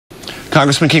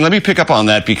Congressman King, let me pick up on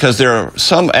that because there are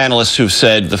some analysts who've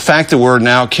said the fact that we're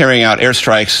now carrying out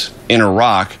airstrikes in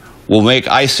Iraq will make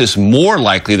ISIS more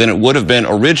likely than it would have been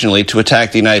originally to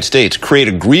attack the United States, create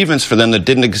a grievance for them that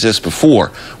didn't exist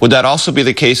before. Would that also be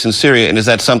the case in Syria, and is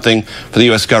that something for the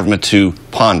U.S. government to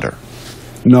ponder?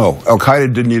 No,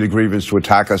 Al-Qaeda didn't need a grievance to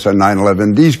attack us on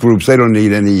 9/11. These groups, they don't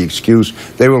need any excuse.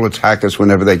 They will attack us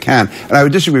whenever they can. And I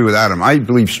would disagree with Adam. I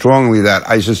believe strongly that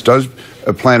ISIS does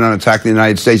plan on attacking the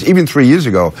United States. Even 3 years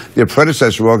ago, their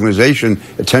predecessor organization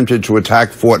attempted to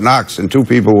attack Fort Knox, and 2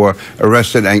 people were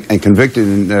arrested and convicted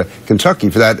in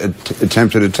Kentucky for that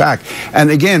attempted attack.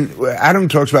 And again, Adam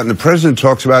talks about, and the president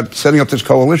talks about setting up this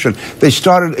coalition. They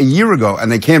started a year ago,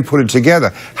 and they can't put it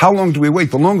together. How long do we wait?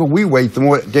 The longer we wait, the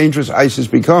more dangerous ISIS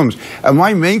becomes. And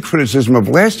my main criticism of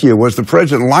last year was the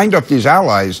president lined up these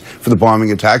allies for the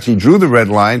bombing attacks. He drew the red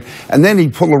line, and then he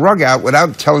pulled the rug out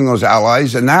without telling those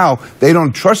allies, and now they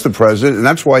don't trust the president, and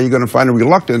that's why you're going to find a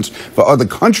reluctance for other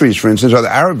countries, for instance, other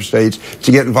Arab states,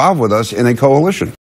 to get involved with us in a coalition.